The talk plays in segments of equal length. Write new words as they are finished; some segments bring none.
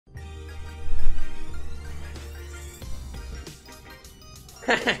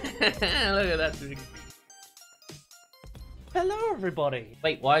Look at that. Hello everybody!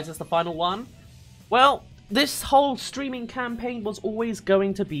 Wait, why is this the final one? Well, this whole streaming campaign was always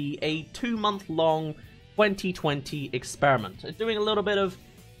going to be a 2-month-long 2020 experiment. Doing a little bit of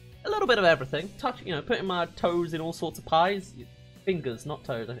everything. Putting my toes in all sorts of pies. Fingers, not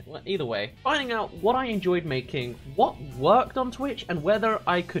toes, I think. Well, either way. Finding out what I enjoyed making, what worked on Twitch, and whether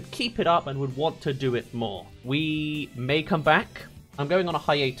I could keep it up and would want to do it more. We may come back. I'm going on a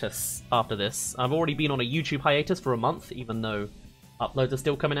hiatus after this. I've already been on a YouTube hiatus for a month, even though uploads are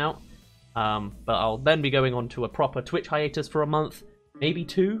still coming out. But I'll then be going on to a proper Twitch hiatus for a month, maybe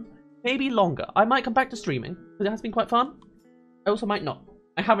 2, maybe longer. I might come back to streaming, because it has been quite fun. I also might not.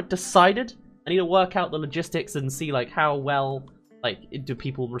 I haven't decided. I need to work out the logistics and see like how well do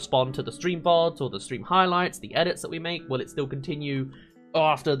people respond to the stream VODs or the stream highlights, the edits that we make. Will it still continue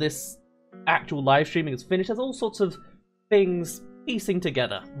after this actual live streaming is finished? There's all sorts of things piecing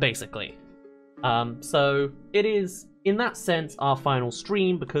together, basically. So it is, in that sense, our final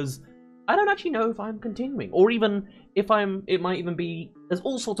stream, because I don't actually know if I'm continuing, or even if it might even be, there's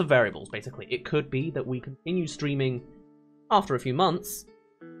all sorts of variables, basically. It could be that we continue streaming after a few months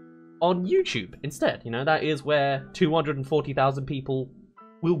on YouTube instead. That is where 240,000 people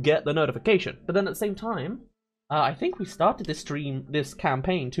will get the notification. But then at the same time, I think we started this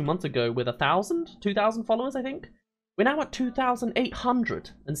campaign 2 months ago with 2,000 followers, I think. We're now at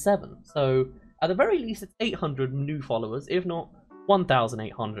 2,807. So at the very least, it's 800 new followers, if not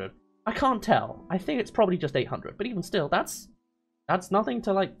 1,800. I can't tell. I think it's probably just 800. But even still, that's nothing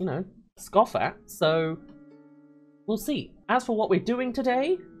to scoff at. So we'll see. As for what we're doing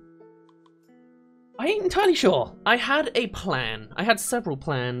today, I ain't entirely sure. I had a plan. I had several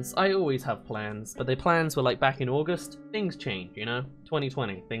plans. I always have plans, but the plans were back in August. Things change,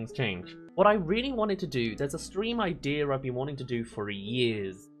 2020, things change. What I really wanted to do, there's a stream idea I've been wanting to do for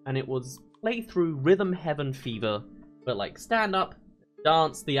years, and it was play through Rhythm Heaven Fever, but stand up,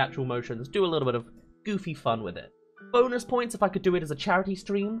 dance the actual motions, do a little bit of goofy fun with it. Bonus points if I could do it as a charity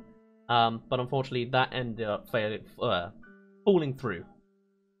stream, but unfortunately that ended up falling through.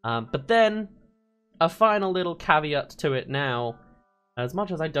 But then, a final little caveat to it now, as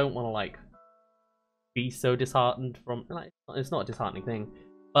much as I don't want to be so disheartened from, it's not a disheartening thing,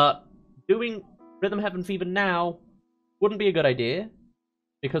 but doing Rhythm Heaven Fever now wouldn't be a good idea,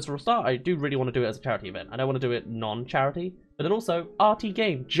 because for a start I do really want to do it as a charity event. I don't want to do it non-charity, but then also RT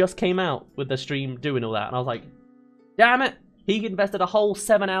Game just came out with the stream doing all that, and I was like, damn it, he invested a whole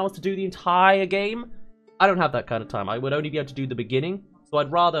 7 hours to do the entire game. I don't have that kind of time. I would only be able to do the beginning, so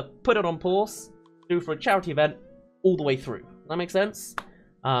I'd rather put it on pause, do for a charity event all the way through. Does that make sense?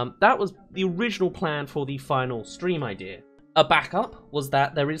 That was the original plan for the final stream idea. A backup was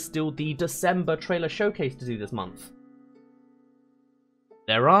that there is still the December trailer showcase to do this month.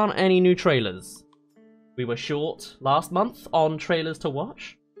 There aren't any new trailers. We were short last month on trailers to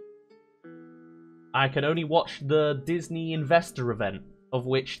watch. I can only watch the Disney investor event, of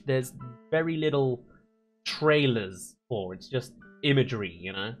which there's very little trailers for. It's just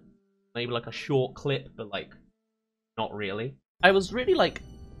imagery, Maybe a short clip, but not really. I was really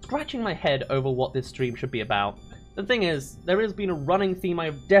scratching my head over what this stream should be about. The thing is, there has been a running theme I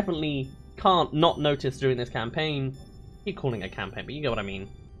definitely can't not notice during this campaign. I keep calling it a campaign, but you get what I mean.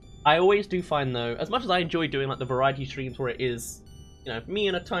 I always do find though, as much as I enjoy doing the variety streams where it is, me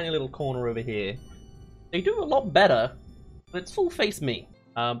in a tiny little corner over here, they do a lot better when it's full face me.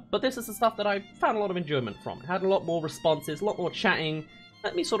 But this is the stuff that I found a lot of enjoyment from. It had a lot more responses, a lot more chatting.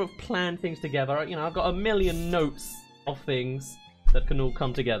 Let me sort of plan things together. I've got a million notes of things that can all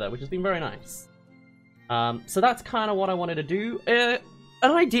come together, which has been very nice. So that's kind of what I wanted to do. An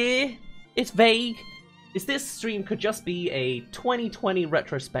idea, it's vague, is this stream could just be a 2020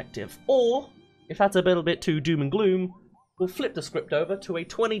 retrospective. Or, if that's a little bit too doom and gloom, we'll flip the script over to a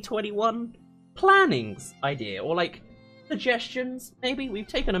 2021 plannings idea. Or suggestions, maybe. We've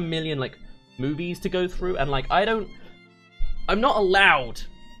taken a million movies to go through, and I'm not allowed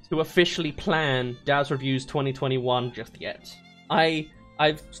to officially plan DazzReviews 2021 just yet. I've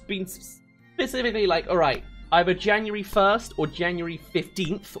been specifically alright, either January 1st or January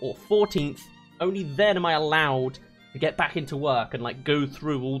 15th or 14th, only then am I allowed to get back into work and go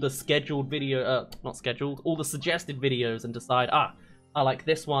through all the scheduled all the suggested videos and decide, I like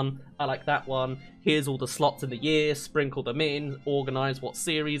this one, I like that one, here's all the slots in the year, sprinkle them in, organize what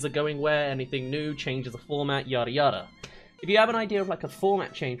series are going where, anything new, changes of format, yada yada. If you have an idea of a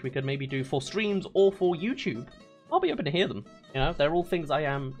format change we could maybe do for streams or for YouTube, I'll be open to hear them. They're all things I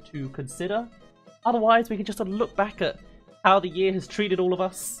am to consider. Otherwise, we can just look back at how the year has treated all of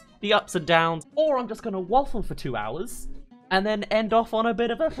us, the ups and downs, or I'm just going to waffle for 2 hours and then end off on a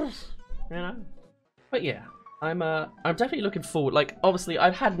bit of a, you know. But yeah, I'm definitely looking forward. Like, obviously,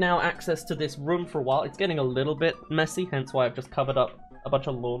 I've had now access to this room for a while. It's getting a little bit messy, hence why I've just covered up a bunch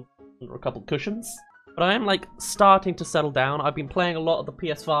of lawn or a couple cushions. But I am like starting to settle down. I've been playing a lot of the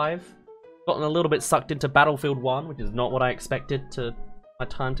PS5, gotten a little bit sucked into Battlefield 1, which is not what I expected to my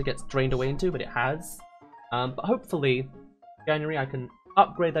time to get drained away into, but it has. But hopefully, January I can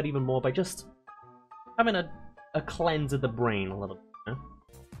upgrade that even more by just having a cleanse of the brain a little bit. You know?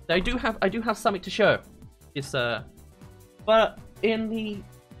 I do have something to show. It's but in the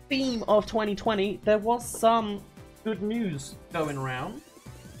theme of 2020, there was some good news going around.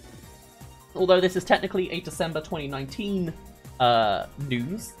 Although this is technically a December 2019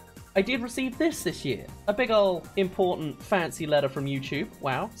 news, I did receive this year. A big ol' important fancy letter from YouTube.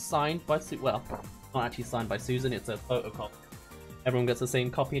 Wow, signed by well, not actually signed by Susan, it's a photocopy. Everyone gets the same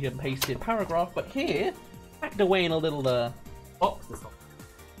copied and pasted paragraph, but here, packed away in a little box.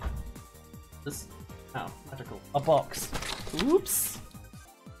 This, oh, magical. A box. Oops.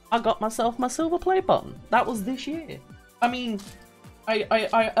 I got myself my silver play button. That was this year. I mean,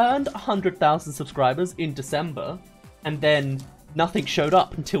 I earned 100,000 subscribers in December, and then nothing showed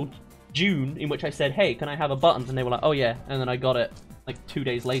up until June, in which I said, hey, can I have a button? And they were like, oh yeah, and then I got it like 2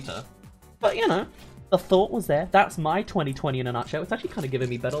 days later. But you know, the thought was there. That's my 2020 in a nutshell. It's actually kind of giving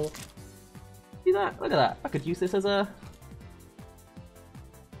me better. See that? Look at that. I could use this as a...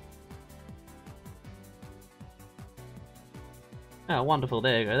 Oh, wonderful.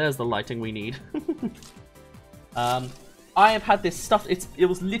 There you go. There's the lighting we need. I have had this stuff. It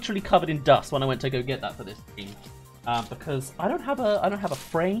was literally covered in dust when I went to go get that for this stream, because I don't have a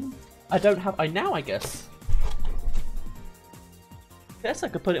frame. I guess I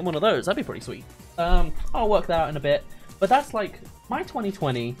could put it in one of those. That'd be pretty sweet. I'll work that out in a bit. But that's like my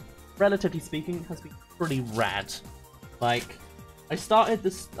 2020, relatively speaking, has been pretty rad. Like, I started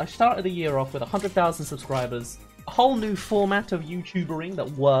the year off with 100,000 subscribers, a whole new format of YouTubering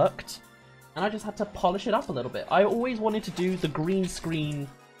that worked. And I just had to polish it up a little bit. I always wanted to do the green screen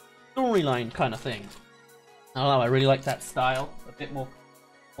storyline kind of thing. I don't know, I really like that style. A bit more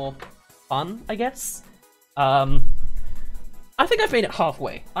fun, I guess. I think I've made it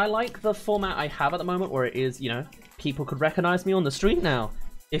halfway. I like the format I have at the moment where it is, you know, people could recognize me on the street now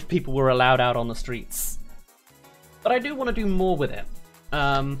if people were allowed out on the streets. But I do want to do more with it.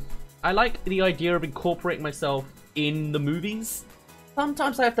 I like the idea of incorporating myself in the movies.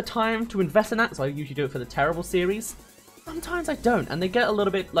 Sometimes I have the time to invest in that, so I usually do it for the terrible series. Sometimes I don't, and they get a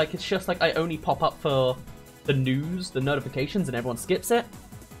little bit like it's just like I only pop up for the news, the notifications, and everyone skips it.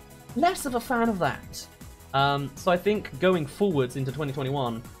 Less of a fan of that. So I think going forwards into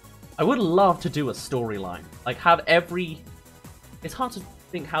 2021, I would love to do a storyline. Like have every... It's hard to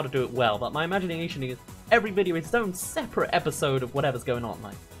think how to do it well, but my imagination is every video is its own separate episode of whatever's going on.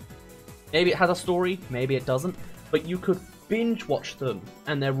 Like, maybe it has a story, maybe it doesn't, but you could binge watch them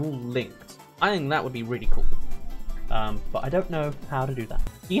and they're all linked. I think that would be really cool. But I don't know how to do that.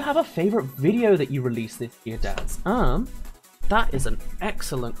 Do you have a favorite video that you released this year, Dazz? That is an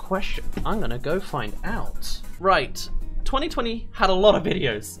excellent question. I'm gonna go find out. Right, 2020 had a lot of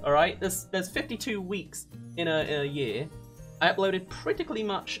videos, alright? There's 52 weeks in a year. I uploaded pretty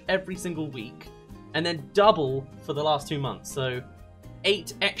much every single week, and then double for the last 2 months, so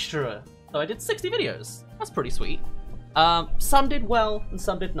 8 extra. So I did 60 videos. That's pretty sweet. Some did well, and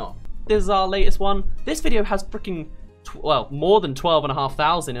some did not. This is our latest one. This video has freaking, well, more than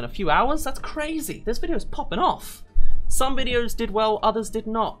 12,500 in a few hours. That's crazy. This video is popping off. Some videos did well, others did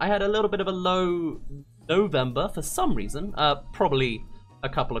not. I had a little bit of a low November for some reason. Probably a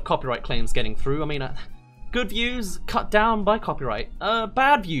couple of copyright claims getting through. I mean, good views cut down by copyright.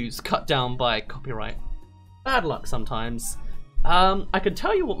 Bad views cut down by copyright. Bad luck sometimes. I can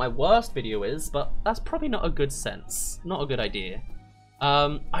tell you what my worst video is, but that's probably not a good sense. Not a good idea.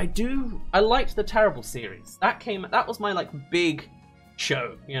 I liked the Terrible series. That was my, like, big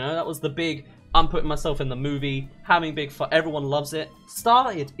show, you know? That was the big, I'm putting myself in the movie, having big fun, everyone loves it.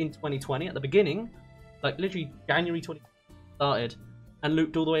 Started in 2020 at the beginning, like, literally January 2020 started, and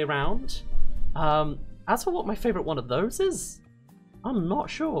looped all the way around. As for what my favorite one of those is, I'm not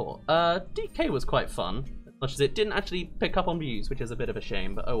sure. DK was quite fun. Much as it didn't actually pick up on views, which is a bit of a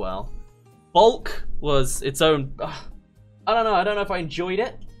shame, but oh well. Bulk was its own... I don't know if I enjoyed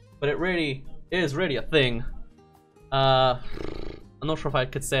it, but it is really a thing. I'm not sure if I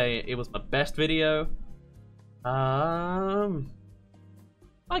could say it was my best video. My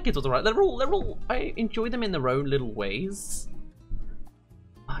kids was alright. They're all... I enjoy them in their own little ways.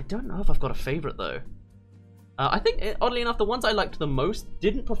 I don't know if I've got a favourite though. I think, oddly enough, the ones I liked the most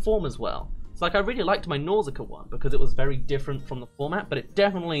didn't perform as well. It's like I really liked my Nausicaa one because it was very different from the format, but it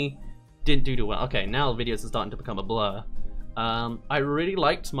definitely didn't do too well. Okay, now videos are starting to become a blur. I really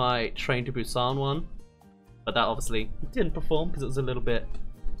liked my Train to Busan one, but that obviously didn't perform because it was a little bit,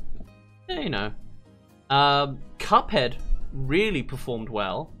 you know. Cuphead really performed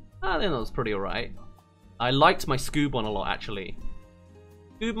well. I think that was pretty alright. I liked my Scoob one a lot, actually.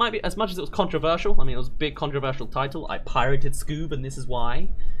 Scoob might be, as much as it was controversial, I mean, it was a big controversial title. I pirated Scoob, and this is why.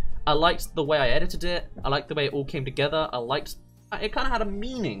 I liked the way I edited it. I liked the way it all came together. I liked, it kind of had a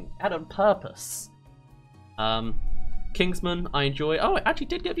meaning, it had a purpose. Kingsman, I enjoy. Oh, it actually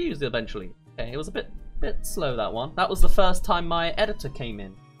did get views eventually. Okay, it was a bit slow, that one. That was the first time my editor came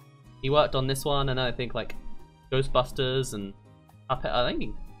in. He worked on this one, and I think like Ghostbusters and I think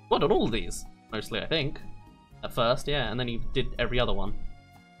he worked on all of these mostly. I think at first, yeah, and then he did every other one.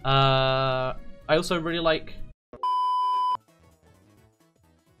 I also really like.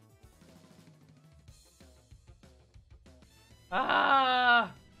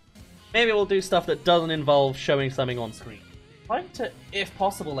 Maybe we'll do stuff that doesn't involve showing something on screen. I'd like to, if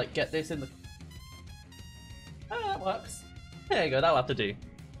possible, like get this in the. Oh, that works. There you go. That'll have to do.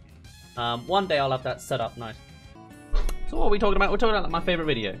 One day I'll have that set up nice. So what are we talking about? We're talking about like, my favorite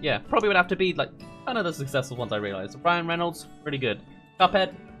video. Yeah, probably would have to be like kind of the successful ones I realized. Ryan Reynolds, pretty good.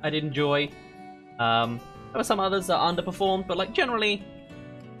 Cuphead, I did enjoy. There were some others that underperformed, but like generally,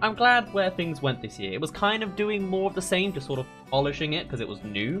 I'm glad where things went this year. It was kind of doing more of the same, just sort of polishing it because it was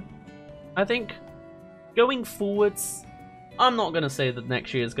new. I think going forwards, I'm not going to say that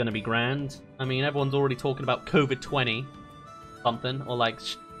next year is going to be grand. I mean, everyone's already talking about COVID-20 something, or like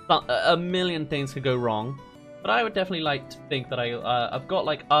a million things could go wrong. But I would definitely like to think that I've got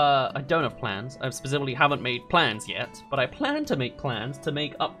like, I don't have plans. I specifically haven't made plans yet, but I plan to make plans to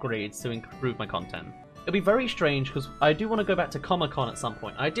make upgrades to improve my content. It'll be very strange because I do want to go back to Comic-Con at some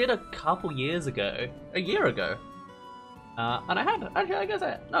point. I did a couple years ago, a year ago. And I had, actually, I guess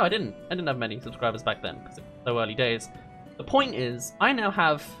no, I didn't. I didn't have many subscribers back then because it was so early days. The point is, I now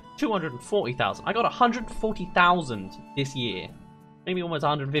have 240,000. I got 140,000 this year. Maybe almost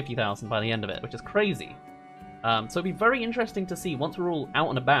 150,000 by the end of it, which is crazy. So it'd be very interesting to see, once we're all out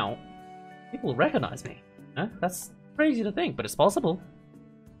and about, people will recognize me. That's crazy to think, but it's possible.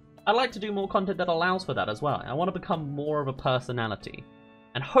 I'd like to do more content that allows for that as well. I want to become more of a personality.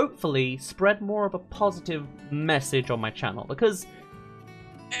 And hopefully spread more of a positive message on my channel. Because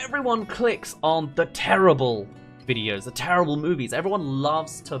everyone clicks on the terrible videos, the terrible movies. Everyone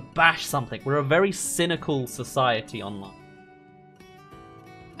loves to bash something. We're a very cynical society online.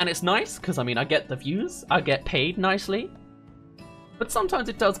 And it's nice, because I mean, I get the views, I get paid nicely. But sometimes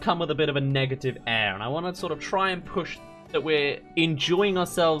it does come with a bit of a negative air. And I want to sort of try and push that we're enjoying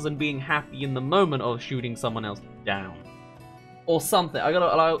ourselves and being happy in the moment of shooting someone else down. Or something. I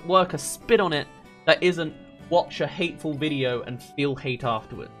gotta work a spin on it that isn't watch a hateful video and feel hate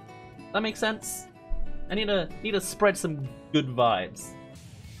afterwards. That makes sense? I need to spread some good vibes.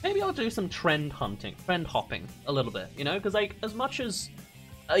 Maybe I'll do some trend hopping a little bit, you know? Because like, as much as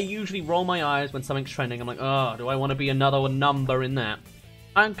I usually roll my eyes when something's trending, I'm like, oh, do I want to be another number in that?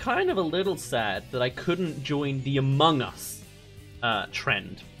 I'm kind of a little sad that I couldn't join the Among Us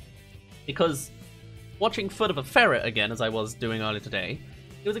trend. Because watching Foot of a Ferret again, as I was doing earlier today,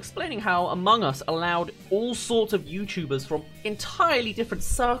 it was explaining how Among Us allowed all sorts of YouTubers from entirely different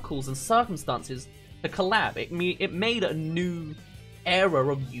circles and circumstances to collab. It made a new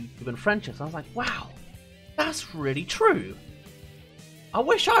era of YouTube and friendships. I was like, wow, that's really true. I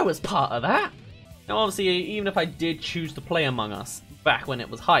wish I was part of that. Now, obviously, even if I did choose to play Among Us back when it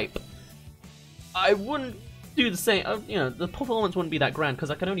was hype, I wouldn't do the same. You know, the performance wouldn't be that grand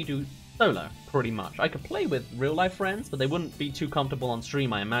because I could only do solo, pretty much. I could play with real-life friends, but they wouldn't be too comfortable on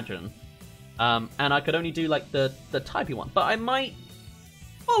stream, I imagine. And I could only do, like, the typey one. But I might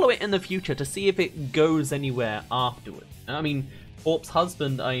follow it in the future to see if it goes anywhere afterwards. I mean, Corp's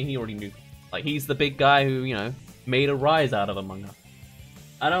husband, he already knew. Like, he's the big guy who, you know, made a rise out of Among Us.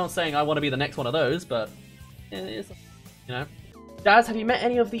 I'm not saying I want to be the next one of those, but, it's, you know. Daz, have you met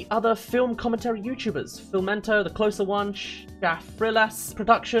any of the other film commentary YouTubers? Filmento, The Closer One, Shafrilas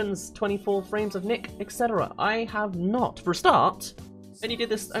Productions, 24 Frames of Nick, etc. I have not. For a start,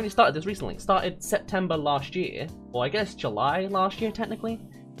 only started this recently. Started September last year, or I guess July last year, technically.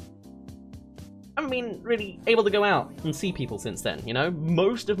 I haven't been really able to go out and see people since then, you know?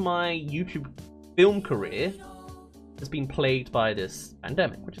 Most of my YouTube film career has been plagued by this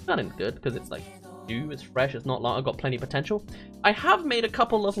pandemic, which is kind of good, because it's like, new, it's fresh, it's not long, I've got plenty of potential. I have made a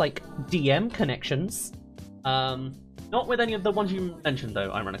couple of like DM connections, not with any of the ones you mentioned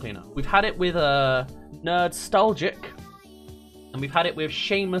though, ironically enough. We've had it with Nerdstalgic, And we've had it with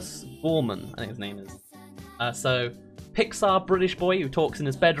Seamus Gorman, I think his name is. So, Pixar British boy who talks in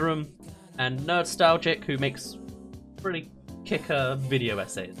his bedroom, and Nerdstalgic who makes really kicker video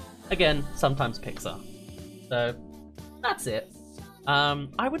essays. Again, sometimes Pixar. So, that's it.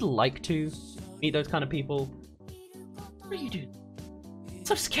 I would like to meet those kind of people. What are you doing? It's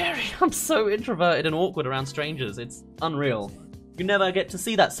so scary. I'm so introverted and awkward around strangers. It's unreal. You never get to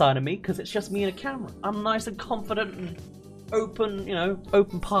see that side of me because it's just me and a camera. I'm nice and confident and open, you know,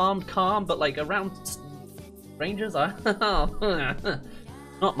 open-palmed, calm, but like around strangers, not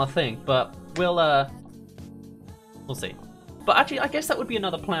my thing. But we'll see. But actually, I guess that would be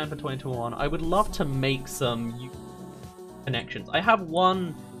another plan for 2021. I would love to make some connections. I have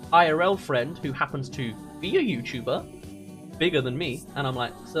one IRL friend who happens to be a YouTuber, bigger than me, and I'm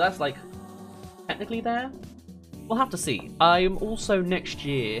like, so that's like technically there? We'll have to see. I'm also next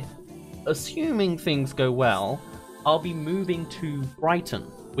year, assuming things go well, I'll be moving to Brighton,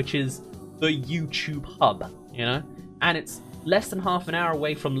 which is the YouTube hub, you know? And it's less than half an hour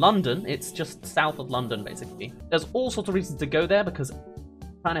away from London. It's just south of London, basically. There's all sorts of reasons to go there because it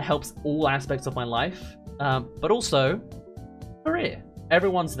kind of helps all aspects of my life. But also, career.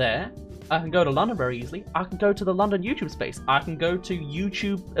 Everyone's there. I can go to London very easily. I can go to the London YouTube space. I can go to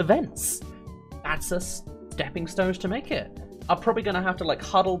YouTube events. That's a stepping stone to make it. I'm probably going to have to like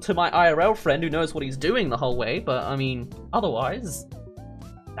huddle to my IRL friend who knows what he's doing the whole way, but I mean, otherwise,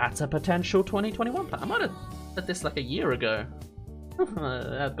 that's a potential 2021 plan. I might have said this like a year ago.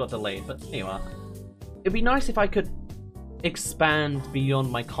 That got delayed, but here you are. It'd be nice if I could expand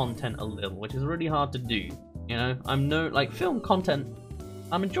beyond my content a little, which is really hard to do. You know, I'm no, like, film content,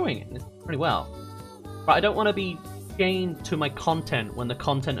 I'm enjoying it, it's pretty well. But I don't want to be chained to my content when the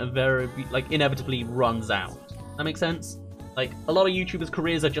content inevitably runs out. That makes sense? Like, a lot of YouTubers'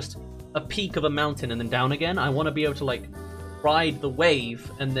 careers are just a peak of a mountain and then down again. I want to be able to, like, ride the wave,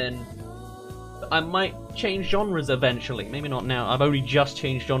 and then I might change genres eventually. Maybe not now. I've only just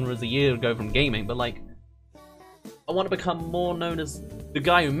changed genres a year ago from gaming, but, like, I want to become more known as the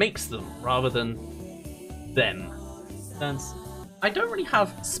guy who makes them, rather than them. Sense? I don't really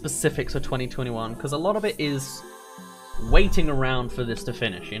have specifics for 2021, because a lot of it is waiting around for this to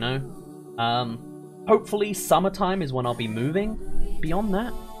finish, you know? Hopefully summertime is when I'll be moving. Beyond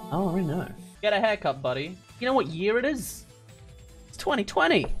that, I don't really know. Get a haircut, buddy. You know what year it is? It's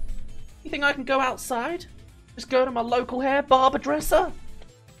 2020. You think I can go outside? Just go to my local hair barber dresser?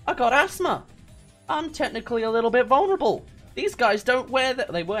 I got asthma. I'm technically a little bit vulnerable. These guys don't wear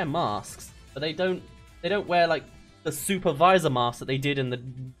they wear masks, but they don't wear like the supervisor mask that they did in the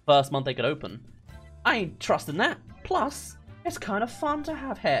first month they could open. I ain't trusting that. Plus, it's kind of fun to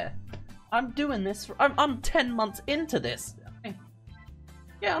have hair. I'm doing this. I'm 10 months into this.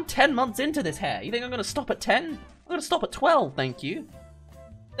 Yeah, I'm 10 months into this hair. You think I'm gonna stop at 10? I'm gonna stop at 12, thank you.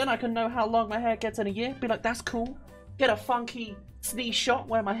 Then I can know how long my hair gets in a year. Be like, that's cool. Get a funky sneeze shot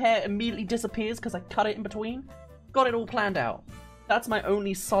where my hair immediately disappears because I cut it in between. Got it all planned out. That's my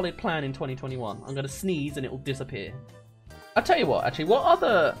only solid plan in 2021. I'm gonna sneeze and it will disappear. I'll tell you what, actually, what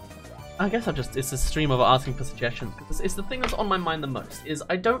other... I guess it's a stream of asking for suggestions, because it's the thing that's on my mind the most, is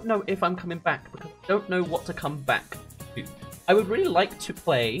I don't know if I'm coming back, because I don't know what to come back to. I would really like to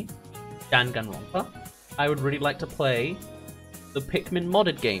play Danganronpa. I would really like to play the Pikmin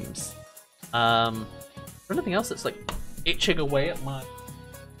modded games. For anything else that's like itching away at my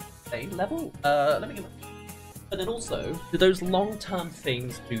level? Let me get... And then also, do those long-term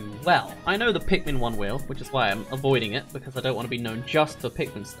things do well? I know the Pikmin one will, which is why I'm avoiding it, because I don't want to be known just for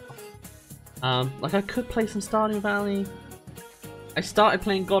Pikmin stuff. Like, I could play some Stardew Valley. I started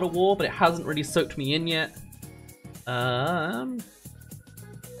playing God of War, but it hasn't really soaked me in yet. Like,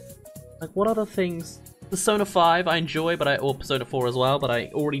 what other things? Persona 5 I enjoy, or Persona 4 as well, but I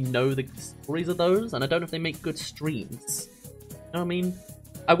already know the stories of those, and I don't know if they make good streams. You know what I mean?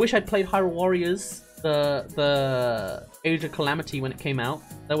 I wish I'd played Hyrule Warriors, the Age of Calamity when it came out.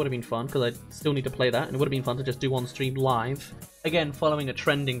 That would have been fun, because I still need to play that, and it would have been fun to just do on stream live. Again, following a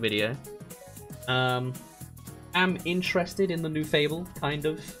trending video. Am interested in the new Fable, kind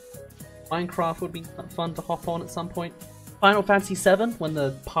of. Minecraft would be fun to hop on at some point. Final Fantasy VII, when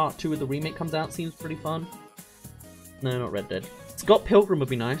the part 2 of the remake comes out, seems pretty fun. No, not Red Dead. Scott Pilgrim would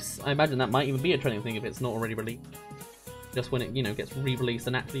be nice. I imagine that might even be a trending thing if it's not already released. Just when it, you know, gets re-released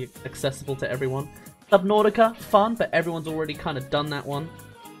and actually accessible to everyone. Subnautica, fun, but everyone's already kind of done that one.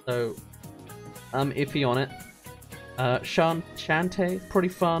 So, I'm iffy on it. Shantae, pretty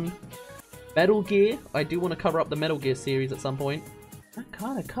fun. Metal Gear, I do want to cover up the Metal Gear series at some point. That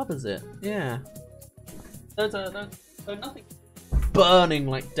kind of covers it, yeah. So nothing burning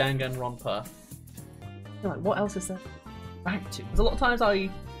like Danganronpa. Like, what else is there? back to. Because a lot of times I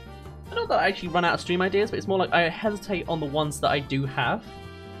don't know that I actually run out of stream ideas, but it's more like I hesitate on the ones that I do have.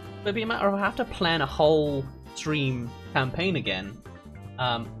 So it'd be a matter of I have to plan a whole stream campaign again.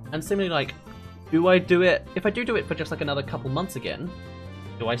 And similarly, like, do I do it, if I do it for just like another couple months again,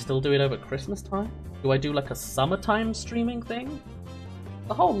 do I still do it over Christmas time? Do I do like a summertime streaming thing?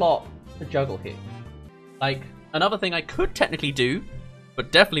 A whole lot to juggle here. Like, another thing I could technically do,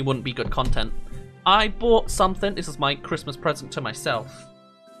 but definitely wouldn't be good content. I bought something, this is my Christmas present to myself.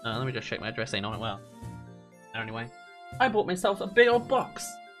 Let me just check my address ain't on it well. Anyway, I bought myself a big old box.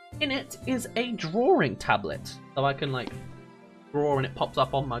 In it is a drawing tablet, so I can like draw and it pops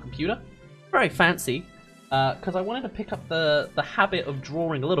up on my computer. Very fancy, because I wanted to pick up the habit of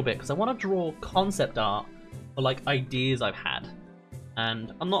drawing a little bit, because I want to draw concept art for like ideas I've had,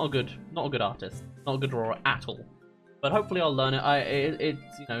 and I'm not a good artist, not a good drawer at all. But hopefully I'll learn it.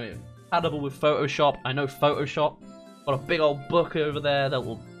 It's you know compatible with Photoshop. I know Photoshop. Got a big old book over there that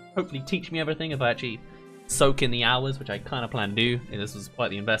will hopefully teach me everything if I actually soak in the hours, which I kind of plan to do. This was quite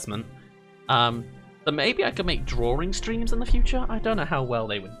the investment. So maybe I could make drawing streams in the future. I don't know how well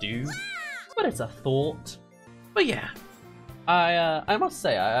they would do, but it's a thought. But yeah, I must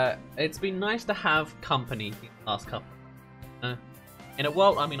say, it's been nice to have company in the last couple. In a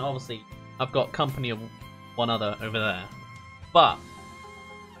world, I mean, obviously, I've got company of one other over there, but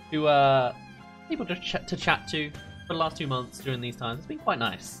to people to chat to for the last 2 months during these times, it's been quite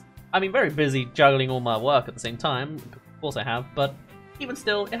nice. I've been very busy juggling all my work at the same time, of course I have, but even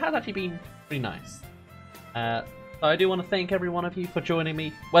still, it has actually been pretty nice. So I do want to thank every one of you for joining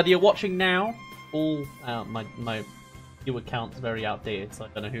me. Whether you're watching now, all my viewer count's very outdated, so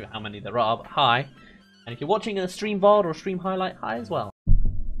I don't know how many there are, but hi. And if you're watching a stream VOD or a stream highlight, hi as well.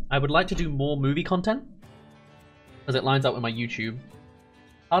 I would like to do more movie content, because it lines up with my YouTube.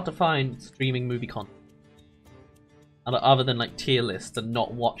 Hard to find streaming movie content, other than like tier lists and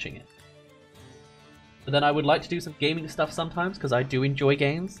not watching it. But then I would like to do some gaming stuff sometimes, because I do enjoy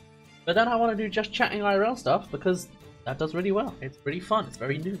games. But then I want to do just chatting IRL stuff, because that does really well. It's pretty fun, it's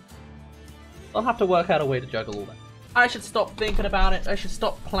very new. I'll have to work out a way to juggle all that. I should stop thinking about it, I should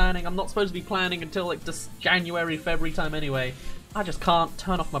stop planning. I'm not supposed to be planning until like this January, February time anyway. I just can't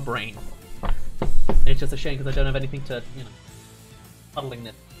turn off my brain. It's just a shame because I don't have anything to, you know, puddling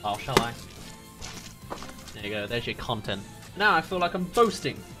this. Oh, shall I? There you go, there's your content. Now I feel like I'm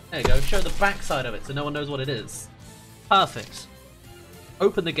boasting. There you go, show the backside of it so no one knows what it is. Perfect.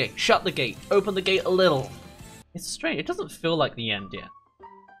 Open the gate, shut the gate, open the gate a little. It's strange, it doesn't feel like the end yet.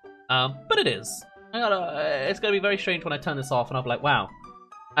 But it is. It's gonna be very strange when I turn this off and I'll be like, wow,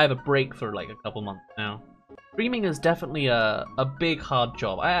 I have a break for like a couple months now. Streaming is definitely a big, hard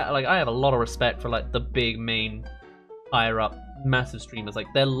job. I have a lot of respect for like the big, main, higher up, massive streamers. Like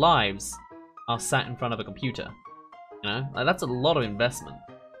their lives are sat in front of a computer. You know, like, that's a lot of investment.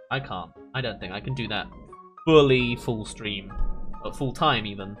 I can't. I don't think I can do that full stream, or full time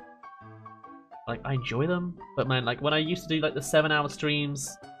even. Like I enjoy them, but man, like when I used to do like the 7-hour streams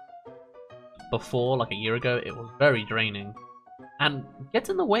before, like a year ago, it was very draining and gets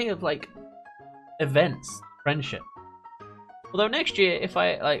in the way of like events, friendship. Although next year, if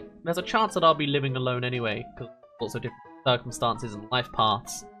I there's a chance that I'll be living alone anyway, because lots of different circumstances and life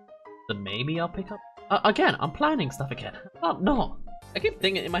paths. Then maybe I'll pick up. Again, I'm planning stuff again. I'm not. I keep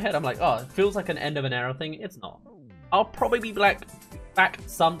thinking in my head, I'm like, oh, it feels like an end of an era thing. It's not. I'll probably be back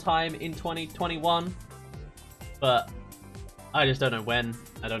sometime in 2021, but I just don't know when.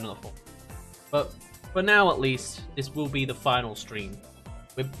 I don't know the full. But for now, at least, this will be the final stream.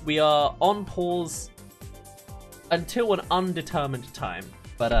 We are on pause until an undetermined time.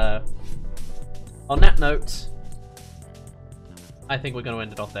 But on that note, I think we're going to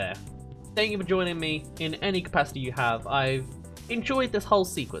end it off there. Thank you for joining me in any capacity you have. I've enjoyed this whole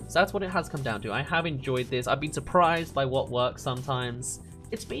sequence. That's what it has come down to. I have enjoyed this. I've been surprised by what works sometimes.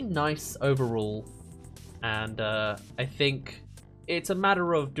 It's been nice overall. And I think it's a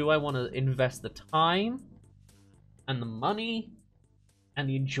matter of, do I want to invest the time and the money and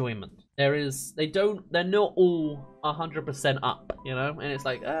the enjoyment? They're not all 100% up, you know? And it's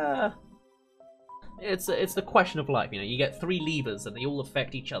like, it's the question of life, you know? You get 3 levers and they all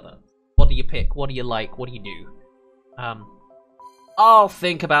affect each other. What do you pick? What do you like? What do you do? I'll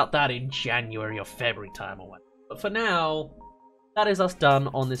think about that in January or February time or what. But for now, that is us done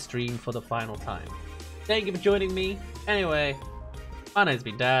on this stream for the final time. Thank you for joining me. Anyway, my name's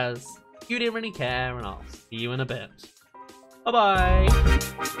been Daz. You didn't really care, and I'll see you in a bit.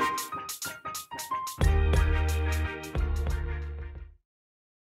 Bye-bye!